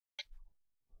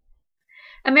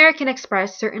American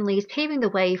Express certainly is paving the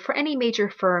way for any major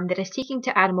firm that is seeking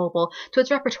to add mobile to its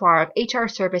repertoire of HR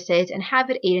services and have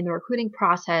it aid in the recruiting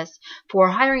process for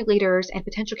hiring leaders and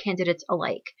potential candidates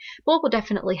alike. Mobile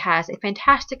definitely has a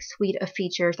fantastic suite of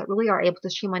features that really are able to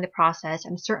streamline the process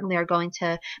and certainly are going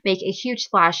to make a huge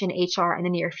splash in HR in the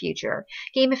near future.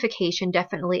 Gamification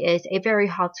definitely is a very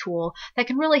hot tool that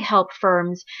can really help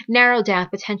firms narrow down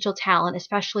potential talent,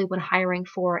 especially when hiring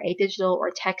for a digital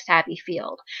or tech-savvy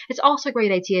field. It's also a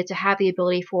great idea to have the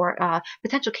ability for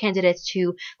potential candidates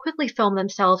to quickly film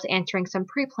themselves answering some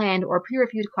pre-planned or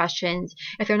pre-reviewed questions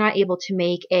if they're not able to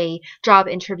make a job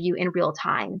interview in real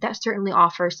time. That certainly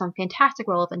offers some fantastic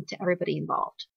relevance to everybody involved.